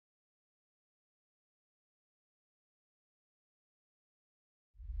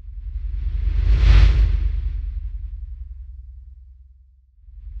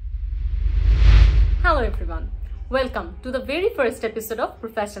Hello everyone. Welcome to the very first episode of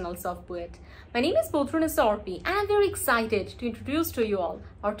Professionals of BUET. My name is Nafisa Islam and I'm very excited to introduce to you all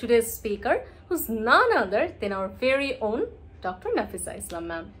our today's speaker, who's none other than our very own Dr. Nafisa Islam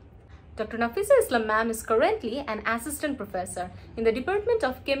ma'am. Dr. Nafisa Islam ma'am is currently an assistant professor in the Department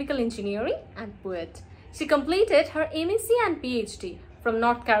of Chemical Engineering at BUET. She completed her MSc and PhD from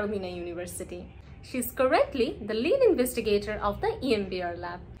North Carolina University. She is currently the lead investigator of the EMBR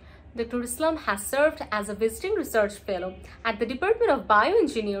lab. Dr. Islam has served as a visiting research fellow at the Department of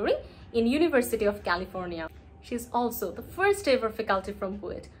Bioengineering in University of California. She is also the first ever faculty from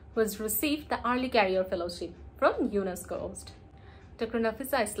BUET who has received the Early Career Fellowship from UNESCO-OWSD. Dr.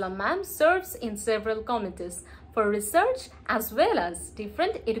 Nafisa Islam ma'am serves in several committees for research as well as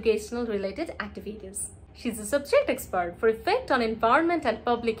different educational related activities. She is a subject expert for effect on environment and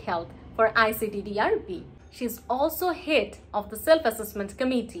public health for ICDDR. She is also head of the Self-Assessment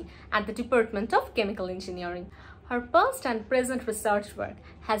Committee at the Department of Chemical Engineering. Her past and present research work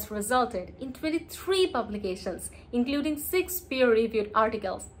has resulted in 23 publications, including 6 peer-reviewed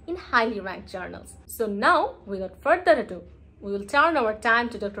articles in highly ranked journals. So now, without further ado, we will turn our time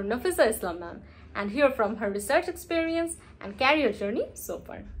to Dr. Nafisa Islam ma'am and hear from her research experience and career journey so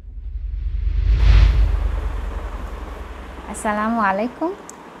far. Assalamu alaikum.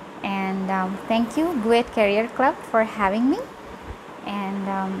 And thank you BUET Career Club for having me,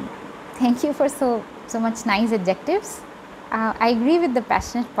 and thank you for so much nice adjectives. I agree with the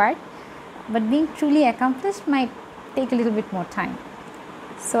passionate part, but being truly accomplished might take a little bit more time.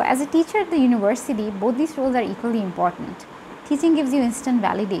 So as a teacher at the university, both these roles are equally important. Teaching gives you instant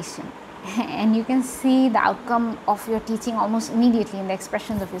validation and you can see the outcome of your teaching almost immediately in the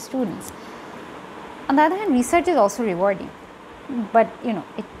expressions of your students. On the other hand, research is also rewarding. But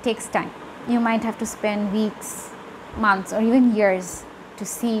it takes time. You might have to spend weeks, months, or even years to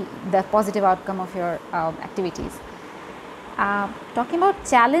see the positive outcome of your activities. Talking about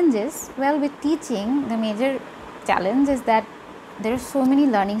challenges, well, with teaching, the major challenge is that there are so many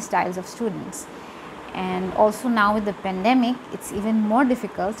learning styles of students, and also now with the pandemic, it's even more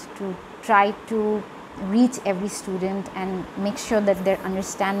difficult to try to reach every student and make sure that they're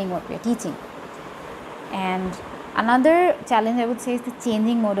understanding what we're teaching. And another challenge I would say is the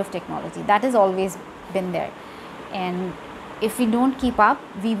changing mode of technology. That has always been there, and if we don't keep up,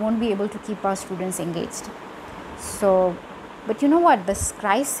 we won't be able to keep our students engaged. So, but you know what, this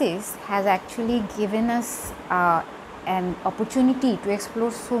crisis has actually given us an opportunity to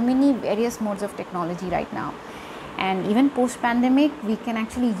explore so many various modes of technology right now, and even post-pandemic we can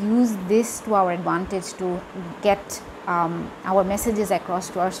actually use this to our advantage to get our messages across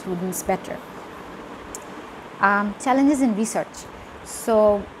to our students better. Challenges in research.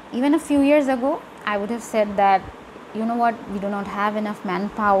 So even a few years ago, I would have said that, you know what, we do not have enough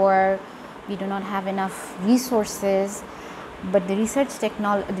manpower, we do not have enough resources, but the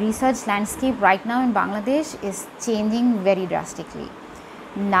research landscape right now in Bangladesh is changing very drastically.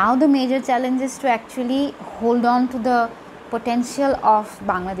 Now the major challenge is to actually hold on to the potential of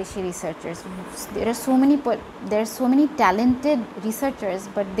Bangladeshi researchers. There are so many talented researchers,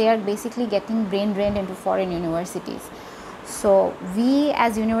 but they are basically getting brain drained into foreign universities. So we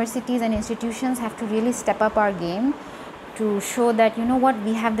as universities and institutions have to really step up our game to show that, you know what,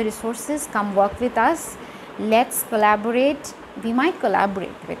 we have the resources, come work with us, let's collaborate. We might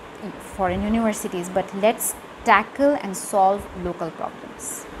collaborate with foreign universities, but let's tackle and solve local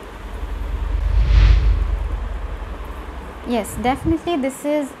problems. Yes, definitely this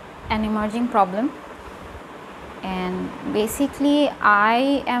is an emerging problem, and basically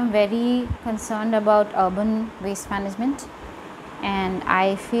I am very concerned about urban waste management, and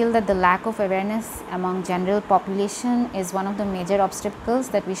I feel that the lack of awareness among general population is one of the major obstacles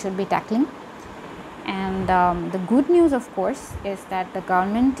that we should be tackling. And the good news, of course, is that the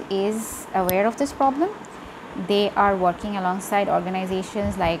government is aware of this problem. They are working alongside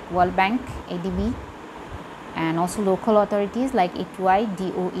organizations like World Bank, ADB, and also local authorities like E01,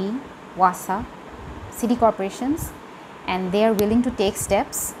 DOE, WASA, city corporations, and they are willing to take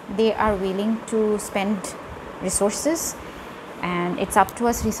steps. They are willing to spend resources, and it's up to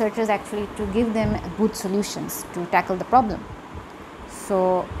us researchers actually to give them good solutions to tackle the problem.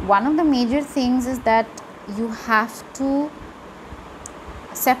 So one of the major things is that you have to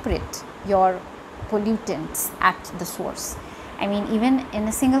separate your pollutants at the source. I mean, even in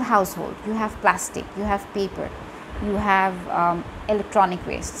a single household, you have plastic, you have paper, you have electronic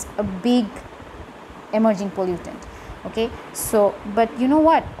wastes, a big emerging pollutant. Okay, so but you know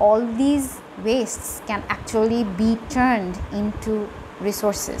what, all these wastes can actually be turned into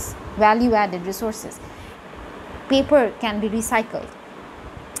resources, value added resources. Paper can be recycled,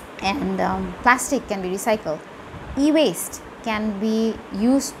 and plastic can be recycled. E-waste can be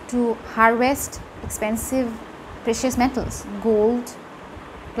used to harvest expensive precious metals, gold,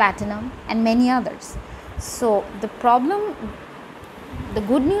 platinum, and many others. So the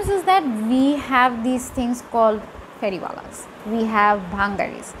good news is that we have these things called feriwalas, we have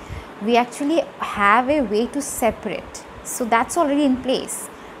bhangaris, we actually have a way to separate. So that's already in place.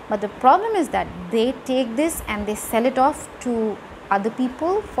 But the problem is that they take this and they sell it off to other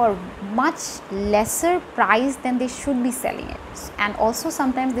people for much lesser price than they should be selling it, and also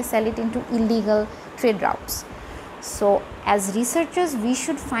sometimes they sell it into illegal trade routes. So as researchers, we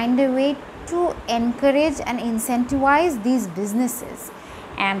should find a way to encourage and incentivize these businesses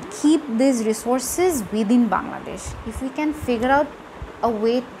and keep these resources within Bangladesh. If we can figure out a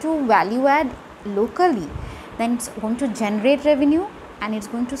way to value add locally, then it's going to generate revenue and it's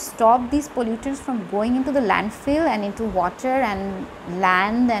going to stop these pollutants from going into the landfill and into water and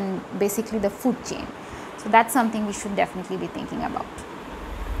land and basically the food chain. So that's something we should definitely be thinking about.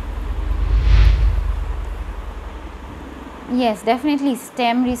 Yes, definitely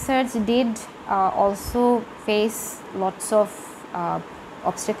STEM research did also face lots of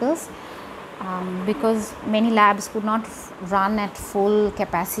obstacles because many labs could not run at full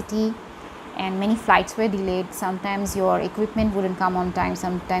capacity and many flights were delayed. Sometimes your equipment wouldn't come on time,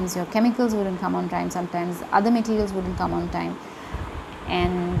 sometimes your chemicals wouldn't come on time, sometimes other materials wouldn't come on time,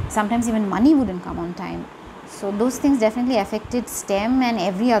 and sometimes even money wouldn't come on time. So those things definitely affected STEM and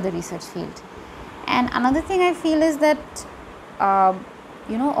every other research field. And another thing I feel is that a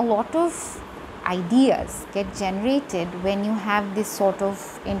lot of ideas get generated when you have this sort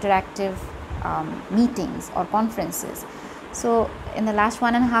of interactive meetings or conferences. So in the last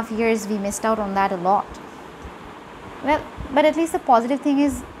 1.5 years we missed out on that a lot. Well, but at least the positive thing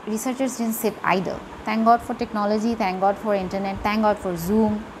is researchers didn't sit idle. Thank God for technology, thank God for internet, thank God for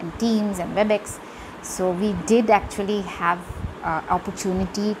Zoom and Teams and WebEx. So we did actually have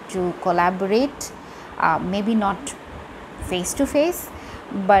opportunity to collaborate, maybe not face to face,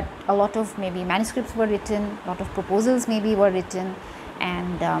 but a lot of maybe manuscripts were written, a lot of proposals maybe were written,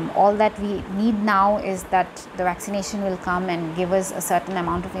 and all that we need now is that the vaccination will come and give us a certain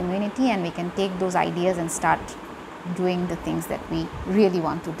amount of immunity, and we can take those ideas and start doing the things that we really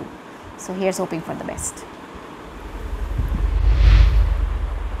want to do. So here's hoping for the best.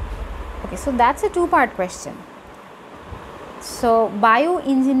 Okay, so that's a two-part question. So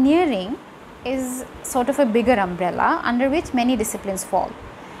bioengineering is sort of a bigger umbrella under which many disciplines fall.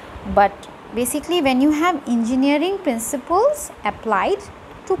 But basically when you have engineering principles applied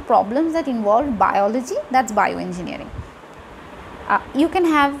to problems that involve biology, that's bioengineering. You can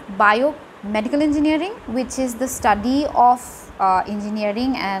have biomedical engineering, which is the study of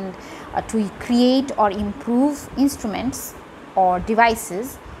engineering and to create or improve instruments or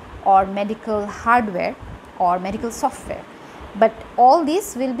devices or medical hardware or medical software. But all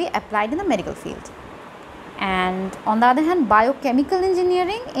these will be applied in the medical field. And on the other hand, biochemical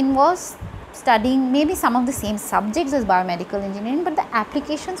engineering involves studying maybe some of the same subjects as biomedical engineering, but the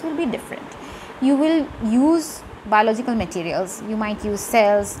applications will be different. You will use biological materials, you might use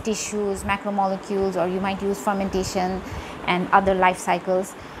cells, tissues, macromolecules, or you might use fermentation and other life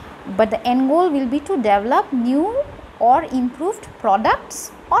cycles, but the end goal will be to develop new or improved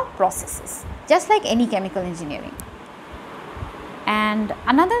products or processes, just like any chemical engineering. And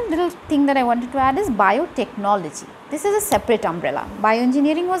another little thing that I wanted to add is biotechnology. This is a separate umbrella.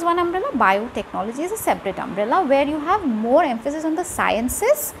 Bioengineering was one umbrella, biotechnology is a separate umbrella where you have more emphasis on the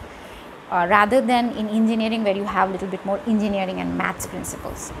sciences rather than in engineering where you have a little bit more engineering and maths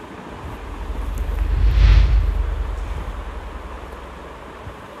principles.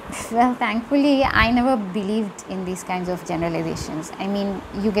 Well, thankfully, I never believed in these kinds of generalizations. I mean,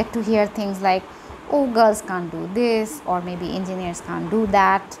 you get to hear things like, oh, girls can't do this, or maybe engineers can't do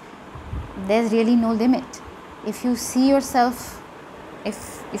that. There's really no limit. If you see yourself,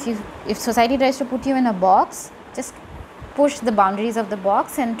 if society tries to put you in a box, just push the boundaries of the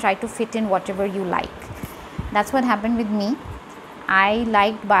box and try to fit in whatever you like. That's what happened with me. I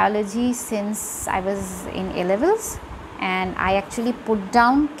liked biology since I was in A-levels, and I actually put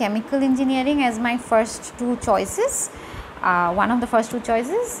down chemical engineering as my first two choices. One of the first two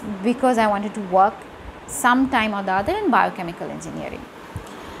choices because I wanted to work sometime or the other in biochemical engineering.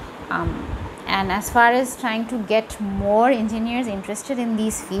 And as far as trying to get more engineers interested in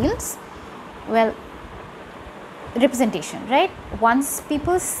these fields, well, representation, right? Once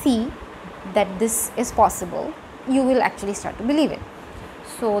people see that this is possible, you will actually start to believe it.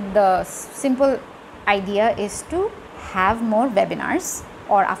 So the simple idea is to have more webinars,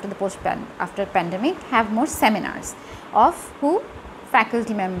 or after the after pandemic, have more seminars of who?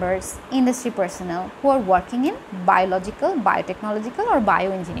 faculty members, industry personnel who are working in biological, biotechnological or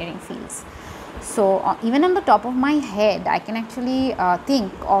bioengineering fields. So even on the top of my head, I can actually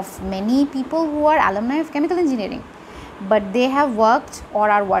think of many people who are alumni of chemical engineering, but they have worked or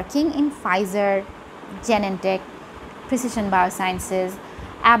are working in Pfizer, Genentech, Precision Biosciences,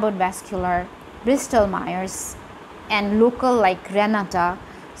 Abbott Vascular, Bristol Myers, and local like Renata.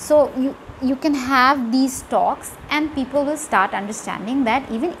 So you can have these talks and people will start understanding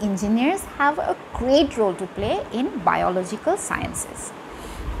that even engineers have a great role to play in biological sciences.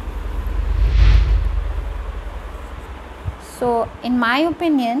 So in my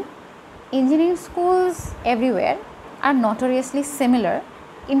opinion, engineering schools everywhere are notoriously similar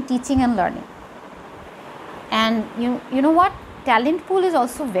in teaching and learning. And you know what? Talent pool is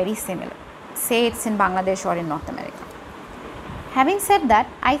also very similar. Say it's in Bangladesh or in North America. Having said that,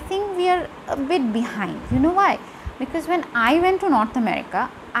 I think we are a bit behind. You know why? Because when I went to North America,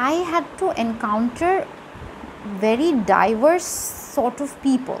 I had to encounter very diverse sort of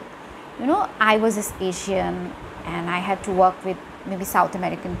people. You know, I was Asian and I had to work with maybe South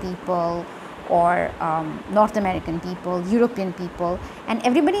American people or North American people, European people, and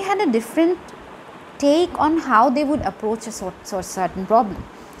everybody had a different take on how they would approach a certain problem.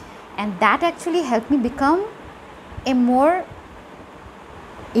 And that actually helped me become a more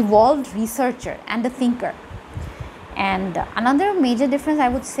evolved researcher and a thinker. And another major difference I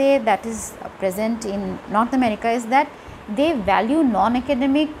would say that is present in North America is that they value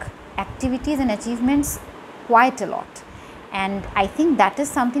non-academic activities and achievements quite a lot, and I think that is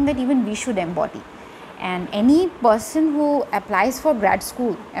something that even we should embody. And any person who applies for grad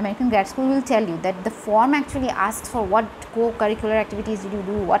school, American grad school, will tell you that the form actually asks for what co-curricular activities did you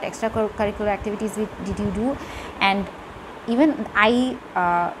do, what extracurricular activities did you do, and even I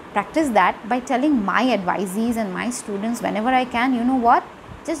practice that by telling my advisees and my students whenever I can, you know what,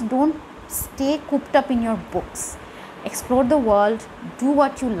 just don't stay cooped up in your books, explore the world, do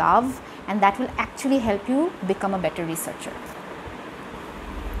what you love, and that will actually help you become a better researcher.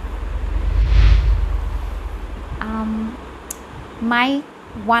 My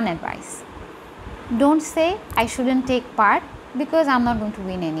one advice: don't say I shouldn't take part because I'm not going to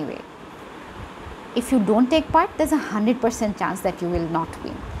win anyway. If you don't take part, there's 100% chance that you will not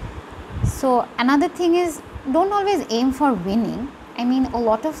win. So another thing is, don't always aim for winning. I mean, a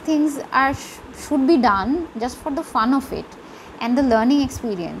lot of things should be done just for the fun of it and the learning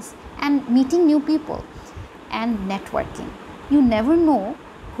experience and meeting new people and networking. You never know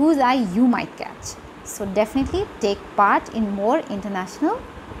whose eye you might catch. So definitely take part in more international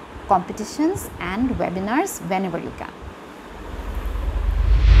competitions and webinars whenever you can.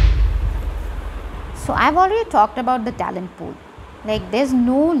 So I've already talked about the talent pool. Like, there's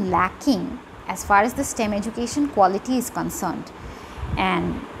no lacking as far as the STEM education quality is concerned.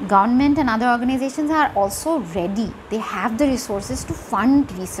 And government and other organizations are also ready. They have the resources to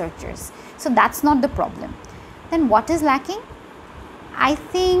fund researchers. So that's not the problem. Then what is lacking? I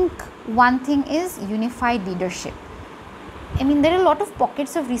think one thing is unified leadership. I mean, there are a lot of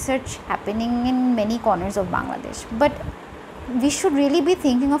pockets of research happening in many corners of Bangladesh, but we should really be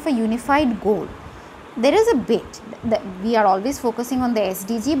thinking of a unified goal. There is a bit that we are always focusing on the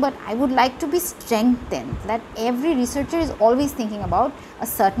SDG, but I would like to be strengthened that every researcher is always thinking about a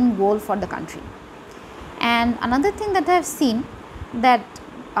certain goal for the country. And another thing that I have seen that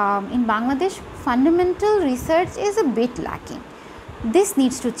in Bangladesh, fundamental research is a bit lacking. This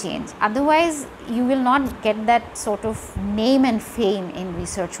needs to change, otherwise you will not get that sort of name and fame in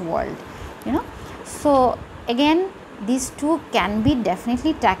research world, you know. So again, these two can be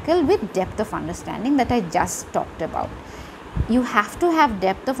definitely tackled with depth of understanding that I just talked about. You have to have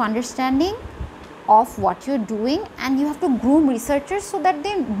depth of understanding of what you're doing, and you have to groom researchers so that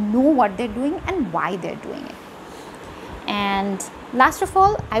they know what they're doing and why they're doing it. And last of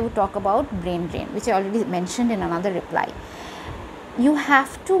all, I would talk about brain drain, which I already mentioned in another reply. You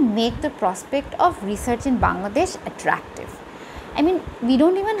have to make the prospect of research in Bangladesh attractive. I mean, we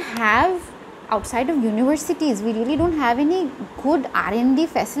don't even have, outside of universities, we really don't have any good R&D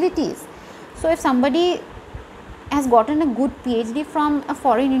facilities. So if somebody has gotten a good PhD from a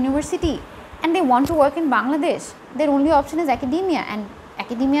foreign university and they want to work in Bangladesh, their only option is academia, and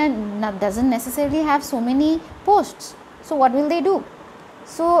academia doesn't necessarily have so many posts. So what will they do?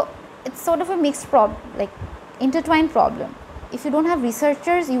 So it's sort of a mixed problem, like intertwined problem. If you don't have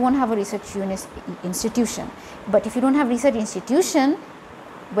researchers, you won't have a research institution. But if you don't have research institution,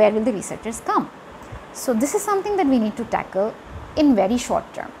 where will the researchers come? So this is something that we need to tackle in very short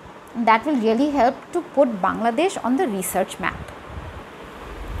term. That will really help to put Bangladesh on the research map.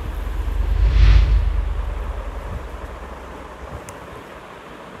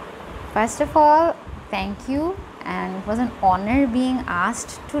 First of all, thank you, and it was an honor being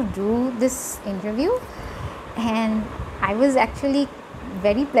asked to do this interview, and I was actually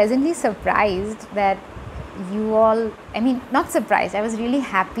very pleasantly surprised that you all, not surprised, I was really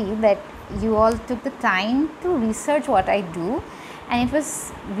happy that you all took the time to research what I do, and it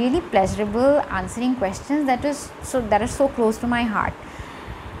was really pleasurable answering questions that are so close to my heart.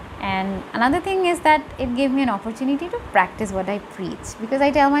 And another thing is that it gave me an opportunity to practice what I preach, because I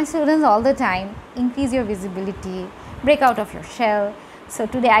tell my students all the time, increase your visibility, break out of your shell. So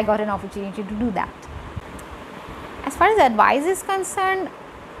today I got an opportunity to do that. As far as advice is concerned,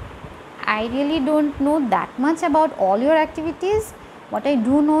 I really don't know that much about all your activities. What I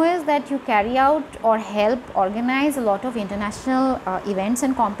do know is that you carry out or help organize a lot of international events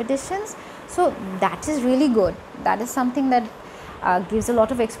and competitions. So that is really good. That is something that gives a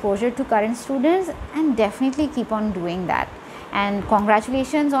lot of exposure to current students, and definitely keep on doing that. And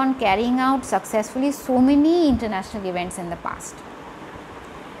congratulations on carrying out successfully so many international events in the past.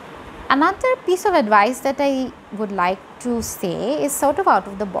 Another piece of advice that I would like to say is sort of out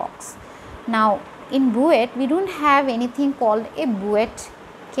of the box. Now, in BUET, we don't have anything called a BUET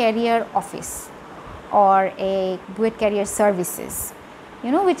career office or a BUET career services,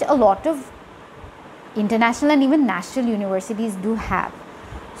 which a lot of international and even national universities do have.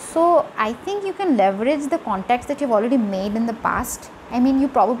 So I think you can leverage the contacts that you've already made in the past. You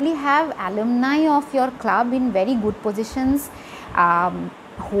probably have alumni of your club in very good positions,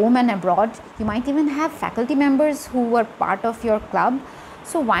 home and abroad. You might even have faculty members who were part of your club.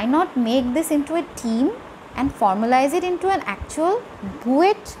 So why not make this into a team and formalize it into an actual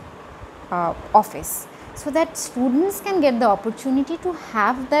BUET office, so that students can get the opportunity to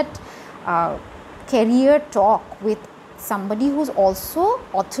have that career talk with somebody who's also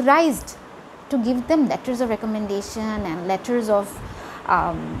authorized to give them letters of recommendation and letters of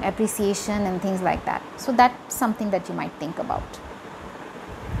appreciation and things like that. So that's something that you might think about.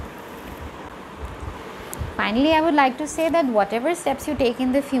 Finally, I would like to say that whatever steps you take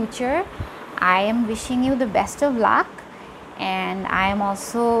in the future, I am wishing you the best of luck, and I am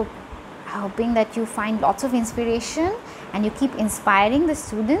also hoping that you find lots of inspiration and you keep inspiring the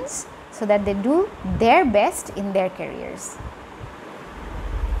students so that they do their best in their careers.